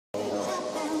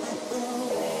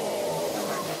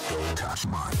Touch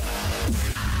mine.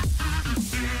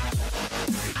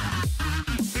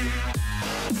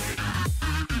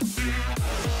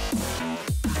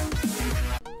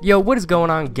 Yo, what is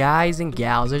going on, guys and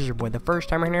gals? This is your boy, the first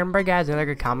timer here, and guys, another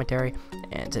good commentary.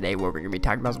 And today, what we're gonna be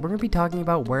talking about is we're gonna be talking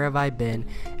about where have I been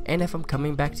and if I'm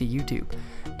coming back to YouTube.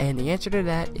 And the answer to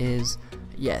that is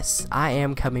yes, I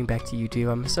am coming back to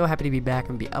YouTube. I'm so happy to be back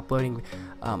and be uploading.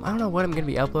 I don't know what I'm gonna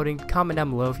be uploading. Comment down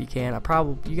below if you can.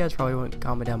 You guys probably won't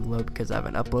comment down below because I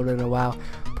haven't uploaded in a while.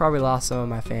 Probably lost some of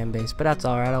my fan base, but that's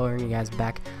alright. I'll earn you guys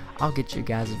back. I'll get you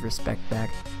guys' respect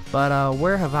back. But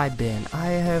where have I been?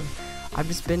 I've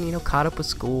just been, caught up with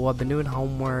school. I've been doing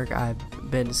homework. I've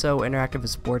been so interactive with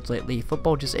sports lately.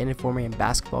 Football just ended for me, and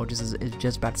basketball is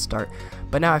just about to start.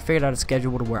 But now I figured out a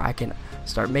schedule to where I can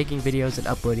start making videos and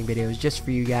uploading videos just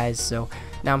for you guys. So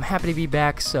now I'm happy to be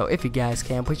back. So if you guys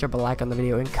can, please drop a like on the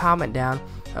video and comment down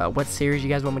what series you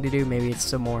guys want me to do. Maybe it's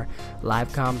some more live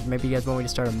comms. Maybe you guys want me to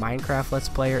start a Minecraft Let's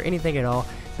Play or anything at all.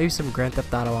 Maybe some Grand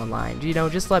Theft Auto Online.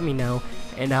 Just let me know,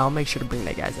 and I'll make sure to bring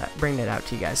that out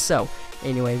to you guys. So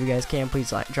anyway, if you guys can, please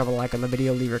drop a like on the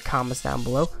video, leave your comments down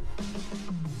below.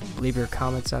 Leave your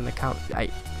comments on the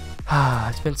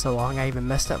it's been so long I even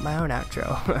messed up my own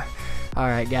outro.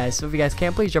 Alright guys, so if you guys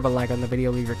can, please drop a like on the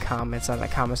video, leave your comments on the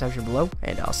comment section below,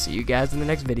 and I'll see you guys in the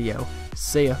next video.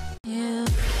 See ya.